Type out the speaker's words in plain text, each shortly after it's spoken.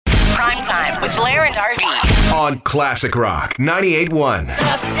Time with Blair and RV. On Classic Rock 98.1.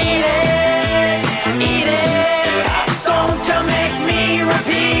 Just eat it, don't you make me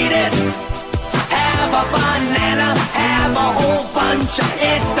repeat it. Have a banana, have a whole bunch.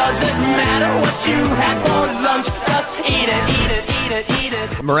 It doesn't matter what you had for lunch. Just eat it, eat it, eat it, eat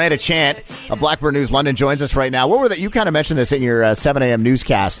it. Miranda Chant of Blackburn News London joins us right now. What were you kind of mentioned this in your 7 a.m.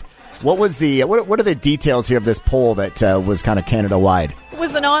 newscast. What was what are the details here of this poll that was kind of Canada-wide? It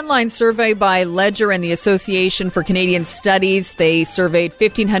was an online survey by Ledger and the Association for Canadian Studies. They surveyed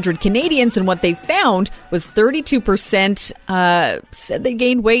 1,500 Canadians, and what they found was 32% said they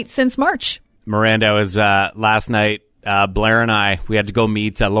gained weight since March. Miranda, was last night, Blair and I, we had to go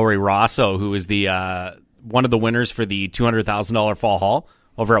meet Lori Rosso, who is the one of the winners for the $200,000 fall haul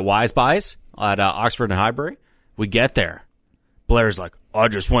over at Wise Buys at Oxford and Highbury. We get there. Blair's like, I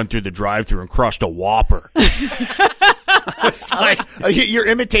just went through the drive-thru and crushed a Whopper. It's like, your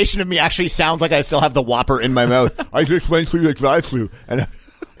imitation of me actually sounds like I still have the Whopper in my mouth. I just went through the drive-thru. And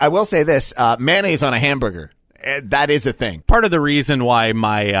I will say this, mayonnaise on a hamburger, that is a thing. Part of the reason why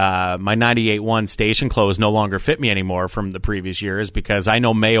my 98.1 station clothes no longer fit me anymore from the previous year is because I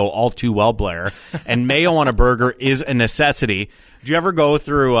know mayo all too well, Blair. And mayo on a burger is a necessity. Do you ever go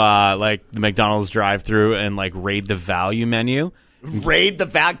through like the McDonald's drive-thru and like raid the value menu? Raid the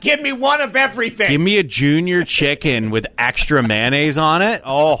value. Give me one of everything. Give me a junior chicken with extra mayonnaise on it.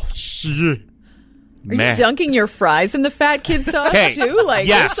 Oh, shit. Are you dunking your fries in the fat kid sauce too? Like,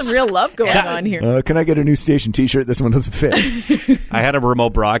 yes. There's some real love going on here. Can I get a new station t-shirt? This one doesn't fit. I had a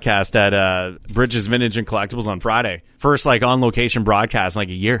remote broadcast at Bridges Vintage and Collectibles on Friday. First, like, on-location broadcast in like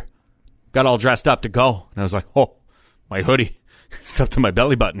a year. Got all dressed up to go. And I was like, oh, my hoodie. It's up to my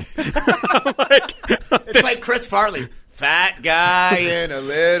belly button. It's like Chris Farley. Fat guy in a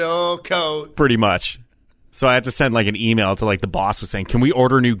little coat. Pretty much. So I had to send like an email to like the boss saying, can we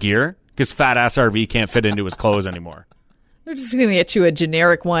order new gear? Because fat ass RV can't fit into his clothes anymore. They're just going to get you a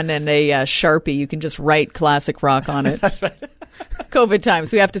generic one and a Sharpie. You can just write Classic Rock on it. COVID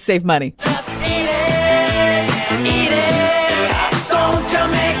times. We have to save money. Just eat it, don't you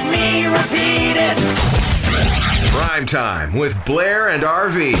make me repeat it. Prime Time with Blair and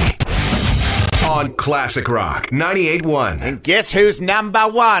RV. On Classic Rock 98.1. And guess who's number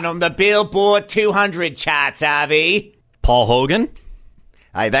one on the Billboard 200 charts, RV? Paul Hogan?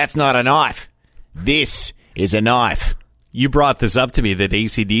 Hey, that's not a knife. This is a knife. You brought this up to me that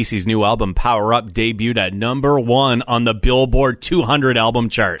AC/DC's new album, Power Up, debuted at number one on the Billboard 200 album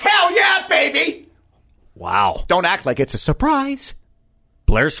chart. Hell yeah, baby! Wow. Don't act like it's a surprise.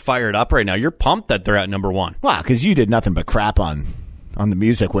 Blair's fired up right now. You're pumped that they're at number one. Wow, because you did nothing but crap on the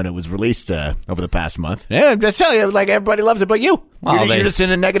music when it was released over the past month. Yeah, I'm just telling you, like, everybody loves it but you. Well, you're just in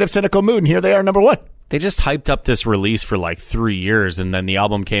a negative, cynical mood, and here they are, number one. They just hyped up this release for like 3 years, and then the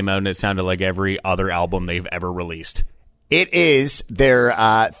album came out, and it sounded like every other album they've ever released. It is their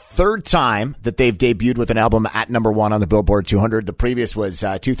third time that they've debuted with an album at number one on the Billboard 200. The previous was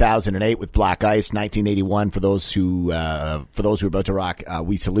 2008 with Black Ice, 1981 for those who are about to rock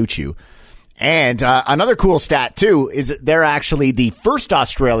We Salute You. And another cool stat, too, is that they're actually the first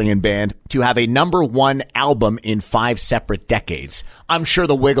Australian band to have a number one album in 5 separate decades. I'm sure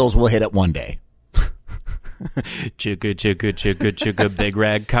the Wiggles will hit it one day. Chugga, chugga, chugga, chugga, big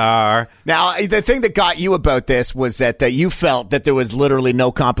red car. Now, the thing that got you about this was that you felt that there was literally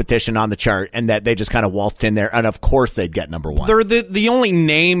no competition on the chart and that they just kind of waltzed in there, and of course they'd get number one. They're the only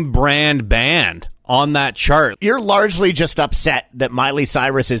name brand band on that chart. You're largely just upset that Miley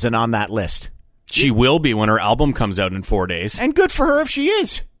Cyrus isn't on that list. She will be when her album comes out in 4 days. And good for her if she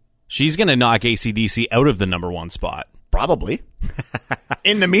is. She's going to knock AC/DC out of the number one spot. Probably.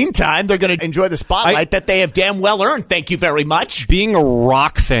 In the meantime, they're going to enjoy the spotlight that they have damn well earned. Thank you very much. Being a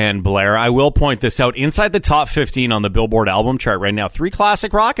rock fan, Blair, I will point this out. Inside the top 15 on the Billboard album chart right now, 3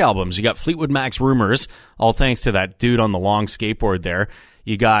 classic rock albums. You got Fleetwood Mac's Rumors, all thanks to that dude on the long skateboard there.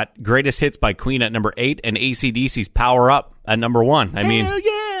 You got Greatest Hits by Queen at number 8 and AC/DC's Power Up at number 1. I mean,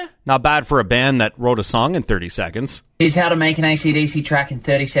 yeah. Not bad for a band that wrote a song in 30 seconds. Here's how to make an AC/DC track in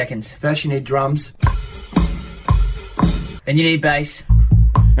 30 seconds. First you need drums. Then you need bass.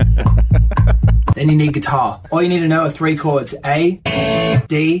 Then you need guitar. All you need to know are 3 chords, A,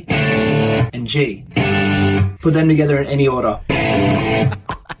 D, and G. Put them together in any order. See,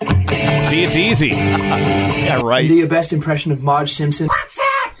 it's easy. Yeah, right. And do your best impression of Marge Simpson. What's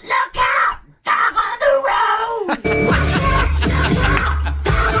that? Look out! Dog on the road! What's that?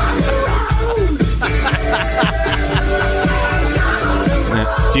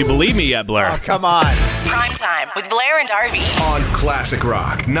 Do you believe me yet, Blair? Oh, come on. Primetime with Blair and RV. On Classic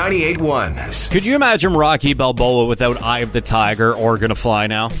Rock 98.1. Could you imagine Rocky Balboa without Eye of the Tiger or Gonna Fly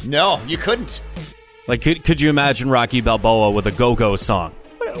Now? No, you couldn't. Like, could you imagine Rocky Balboa with a go-go song?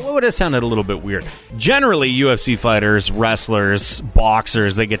 What would have sounded a little bit weird? Generally, UFC fighters, wrestlers,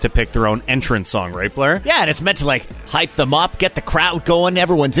 boxers, they get to pick their own entrance song, right, Blair? Yeah, and it's meant to, like, hype them up, get the crowd going,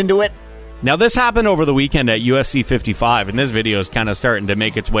 everyone's into it. Now, this happened over the weekend at UFC 55, and this video is kind of starting to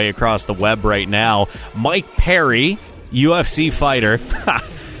make its way across the web right now. Mike Perry, UFC fighter.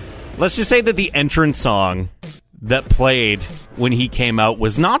 Let's just say that the entrance song that played when he came out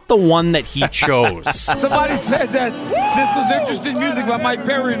was not the one that he chose. Somebody said that this was interesting music by Mike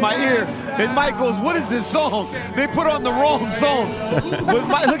Perry in my ear, and Mike goes, "What is this song? They put on the wrong song."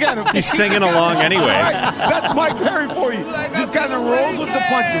 Look at him. He's singing along anyways. That's Mike Perry for you. Just kind of rolls with the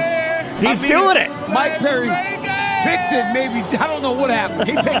punches. He's doing it. Mike Perry picked it, maybe. I don't know what happened.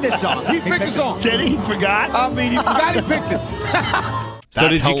 He picked this song. He picked the song. Did he? He forgot? I mean, he forgot he picked it. So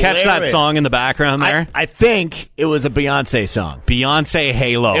did you catch that song in the background there? I think it was a Beyonce song. Beyonce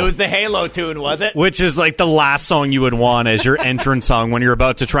Halo. It was the Halo tune, was it? Which is like the last song you would want as your entrance song when you're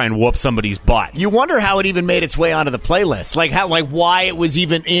about to try and whoop somebody's butt. You wonder how it even made its way onto the playlist. Why it was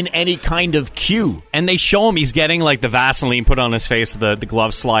even in any kind of queue. And they show him he's getting like the Vaseline put on his face, the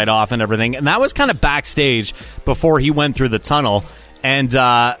gloves slide off and everything. And that was kind of backstage before he went through the tunnel. And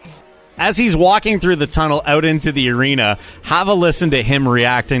as he's walking through the tunnel out into the arena, have a listen to him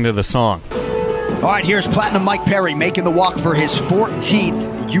reacting to the song. All right, here's Platinum Mike Perry making the walk for his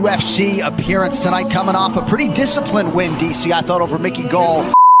 14th UFC appearance tonight, coming off a pretty disciplined win, DC, I thought, over Mickey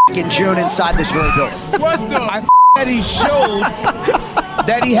Gall in June inside this very building. What the? I that he showed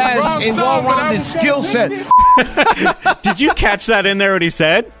that he has a well-rounded skill set. Did you catch that in there what he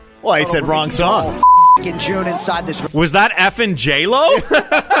said? Well, he said wrong song. In June inside this. Was that effing J-Lo?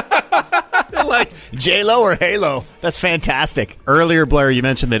 Like J-Lo or Halo. That's fantastic. Earlier, Blair, you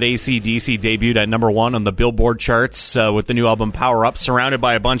mentioned that AC/DC debuted at number 1 on the Billboard charts with the new album Power Up, surrounded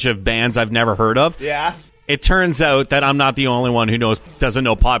by a bunch of bands I've never heard of. Yeah. It turns out that I'm not the only one who doesn't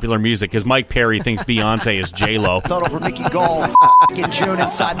know popular music, because Mike Perry thinks Beyonce is J-Lo. Thought over Mickey Gall in June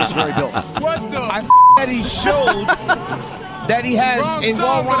inside this very building. What the? I that he showed that he has a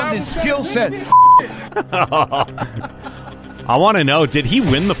well-rounded skill set. I want to know, did he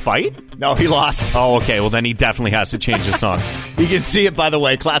win the fight? No, he lost. Oh, okay. Well, then he definitely has to change the song. You can see it, by the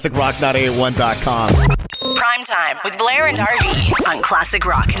way, classicrock981.com. Primetime with Blair and RV on Classic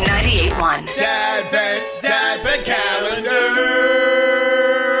Rock 98.1. Dadvent calendar.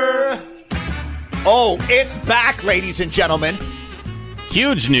 Oh, it's back, ladies and gentlemen.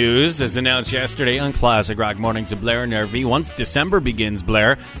 Huge news, as announced yesterday on Classic Rock Mornings of Blair and RV. Once December begins,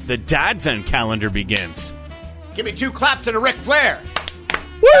 Blair, the Dadvent calendar begins. Give me 2 claps and a Ric Flair.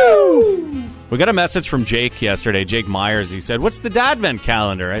 Woo! We got a message from Jake yesterday, Jake Myers. He said, "What's the Dadvent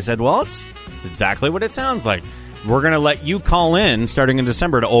calendar?" I said, well, it's exactly what it sounds like. We're going to let you call in starting in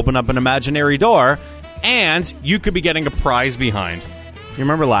December to open up an imaginary door, and you could be getting a prize behind. You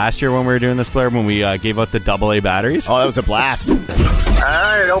remember last year when we were doing this, Blair, when we gave out the AA batteries? Oh, that was a blast. All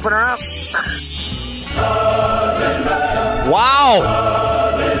right, open her up. Wow!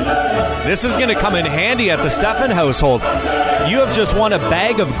 This is going to come in handy at the Stefan household. You have just won a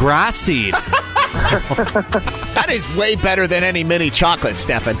bag of grass seed. That is way better than any mini chocolate,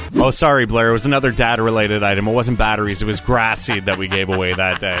 Stefan. Oh, sorry, Blair. It was another dad-related item. It wasn't batteries. It was grass seed that we gave away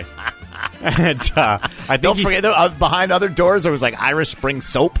that day. And I think don't forget, behind other doors, there was like Irish Spring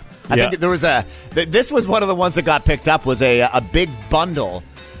soap. I think there was this was one of the ones that got picked up, was a big bundle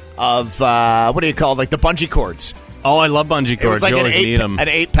of, what do you call it, like the bungee cords. Oh, I love bungee cords. It was like you always need them. An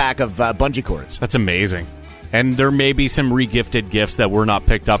 8-pack of bungee cords. That's amazing. And there may be some re-gifted gifts that were not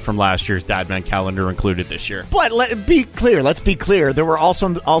picked up from last year's Dadvent calendar included this year. But let's be clear. There were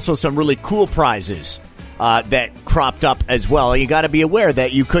also some really cool prizes that cropped up as well. You got to be aware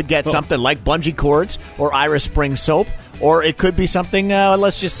that you could get something like bungee cords or Irish Spring soap, or it could be something,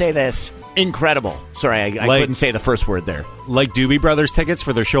 let's just say this, incredible. Sorry, I couldn't say the first word there. Like Doobie Brothers tickets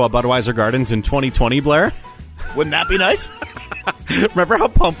for their show at Budweiser Gardens in 2020, Blair? Wouldn't that be nice? Remember how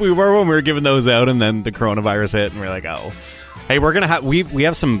pumped we were when we were giving those out, and then the coronavirus hit, and we're like, oh. Hey, we're gonna have we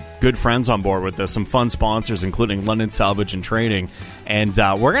have some good friends on board with this, some fun sponsors, including London Salvage and Trading, and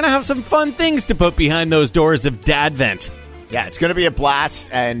we're gonna have some fun things to put behind those doors of Dadvent. Yeah, it's gonna be a blast,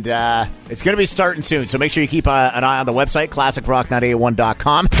 and it's gonna be starting soon. So make sure you keep an eye on the website,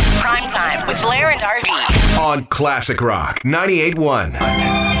 classicrock981.com. Primetime with Blair and RV on Classic Rock 98.1.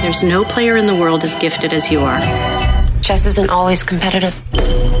 There's no player in the world as gifted as you are. Chess isn't always competitive.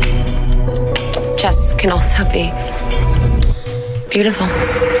 Chess can also be Beautiful.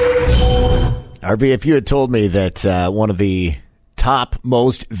 RB, if you had told me that one of the top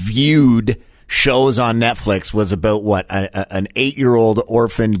most viewed shows on Netflix was about an 8-year-old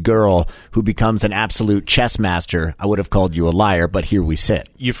orphan girl who becomes an absolute chess master, I would have called you a liar, but here we sit.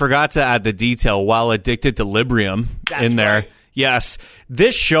 You forgot to add the detail, while addicted to Librium in there. Right. Yes,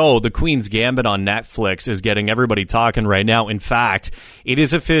 this show, The Queen's Gambit on Netflix, is getting everybody talking right now. In fact, it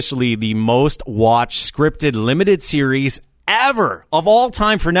is officially the most watched scripted limited series ever of all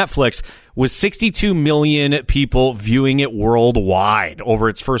time for Netflix, with 62 million people viewing it worldwide over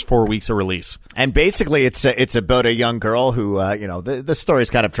its first 4 weeks of release. And basically, it's about a young girl who, the story is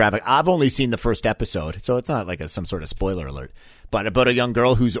kind of traffic. I've only seen the first episode, so it's not like some sort of spoiler alert, but about a young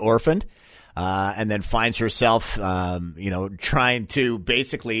girl who's orphaned. And then finds herself, trying to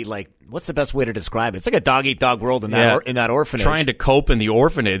basically, like, what's the best way to describe it? It's like a dog-eat-dog world in that orphanage. Trying to cope in the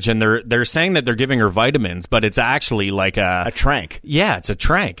orphanage, and they're saying that they're giving her vitamins, but it's actually like a trank. Yeah, it's a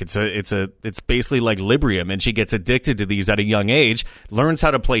trank. It's basically like Librium, and she gets addicted to these at a young age. Learns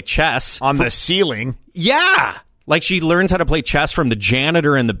how to play chess on the ceiling. Yeah, like she learns how to play chess from the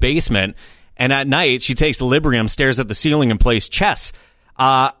janitor in the basement, and at night she takes Librium, stares at the ceiling, and plays chess.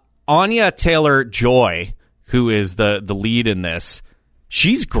 Anya Taylor-Joy, who is the lead in this,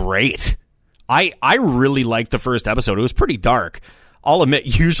 she's great. I really liked the first episode. It was pretty dark. I'll admit,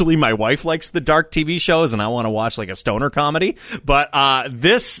 usually my wife likes the dark TV shows, and I want to watch like a stoner comedy. But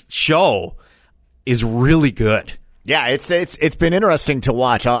this show is really good. Yeah, it's been interesting to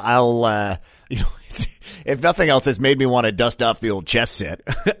watch. I'll if nothing else, it's made me want to dust off the old chess set.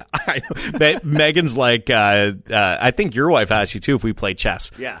 Megan's like, I think your wife asked you too if we played chess.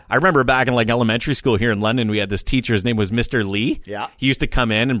 Yeah. I remember back in like elementary school here in London, we had this teacher. His name was Mr. Lee. Yeah. He used to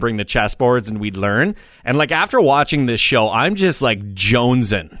come in and bring the chessboards, and we'd learn. And like after watching this show, I'm just like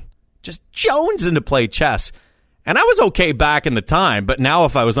jonesing to play chess. And I was okay back in the time, but now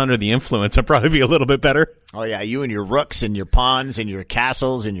if I was under the influence, I'd probably be a little bit better. Oh, yeah, you and your rooks and your pawns and your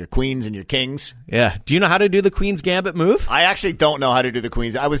castles and your queens and your kings. Yeah. Do you know how to do the Queen's Gambit move? I actually don't know how to do the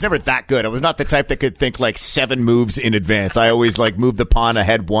Queen's. I was never that good. I was not the type that could think like 7 moves in advance. I always like moved the pawn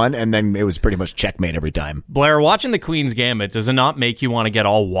ahead 1, and then it was pretty much checkmate every time. Blair, watching the Queen's Gambit, does it not make you want to get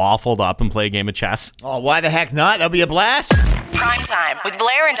all waffled up and play a game of chess? Oh, why the heck not? That'll be a blast. Primetime with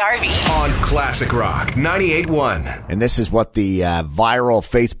Blair and Darby on Classic Rock 98.1. And this is what the viral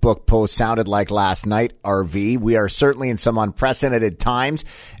Facebook post sounded like last night, RV. We are certainly in some unprecedented times,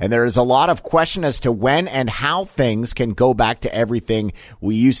 and there is a lot of question as to when and how things can go back to everything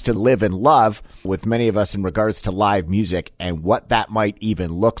we used to live and love, with many of us in regards to live music and what that might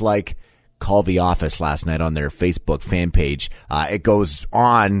even look like. Call the Office last night on their Facebook fan page. It goes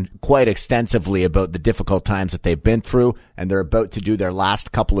on quite extensively about the difficult times that they've been through, and they're about to do their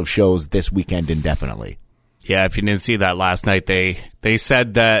last couple of shows this weekend indefinitely. Yeah, if you didn't see that last night, they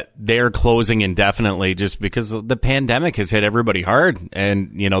said that they're closing indefinitely just because the pandemic has hit everybody hard.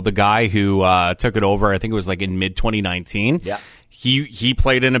 And, you know, the guy who took it over, I think it was like in mid-2019. Yeah. He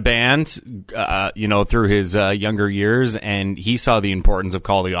played in a band, through his younger years, and he saw the importance of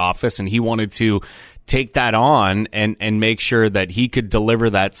Call the Office, and he wanted to take that on and make sure that he could deliver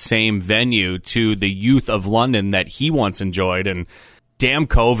that same venue to the youth of London that he once enjoyed. And damn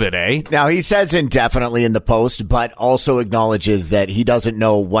COVID, eh? Now, he says indefinitely in the post, but also acknowledges that he doesn't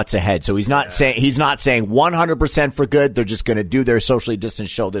know what's ahead. So he's not saying 100% for good. They're just going to do their socially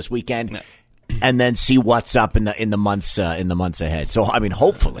distanced show this weekend. And then see what's up in the months ahead. So I mean,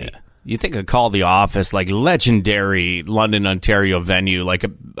 hopefully, you think of Call the Office, like legendary London, Ontario venue, like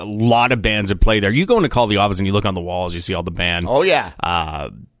a lot of bands that play there. You go into Call the Office and you look on the walls, you see all the band. Oh yeah,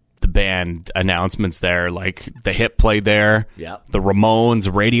 the band announcements there, like The Hip played there. Yeah, the Ramones,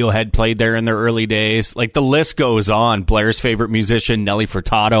 Radiohead played there in their early days. Like the list goes on. Blair's favorite musician, Nelly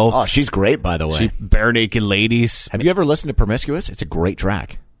Furtado. Oh, she's great, by the way. Bare Naked Ladies. Have you ever listened to Promiscuous? It's a great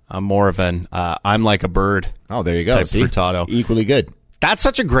track. I'm more of an I'm Like a Bird. Oh, there you go. Type Furtado. Equally good. That's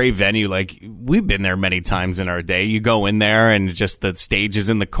such a great venue. Like, we've been there many times in our day. You go in there and just the stage is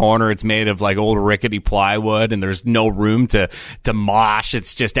in the corner. It's made of like old rickety plywood, and there's no room to mosh.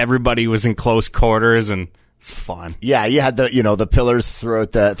 It's just everybody was in close quarters, and it's fun. Yeah, you had the pillars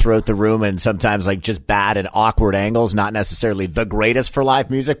throughout the room, and sometimes like just bad and awkward angles. Not necessarily the greatest for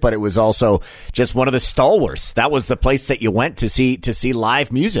live music, but it was also just one of the stalwarts. That was the place that you went to see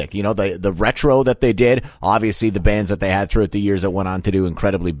live music. You know, the retro that they did. Obviously, the bands that they had throughout the years that went on to do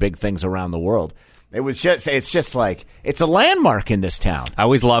incredibly big things around the world. It's just like it's a landmark in this town. I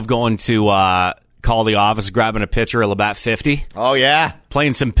always love going to Call the Office, grabbing a pitcher of Labatt 50. Oh, yeah.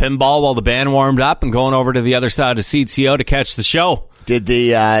 Playing some pinball while the band warmed up and going over to the other side of CTO to catch the show. Did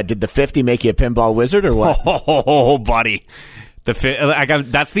the 50 make you a pinball wizard or what? Oh, buddy. That's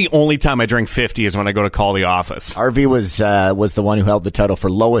the only time I drink 50 is when I go to call the office. RV was the one who held the title for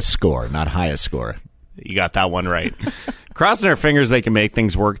lowest score, not highest score. You got that one right. Crossing our fingers they can make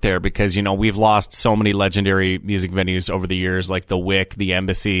things work there because, we've lost so many legendary music venues over the years, like the Wick, the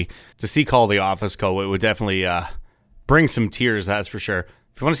Embassy. To see Call the Office go, it would definitely bring some tears, that's for sure.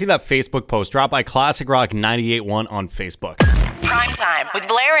 If you want to see that Facebook post, drop by Classic Rock 98.1 on Facebook. Prime Time with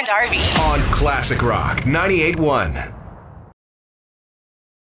Blair and RV on Classic Rock 98.1.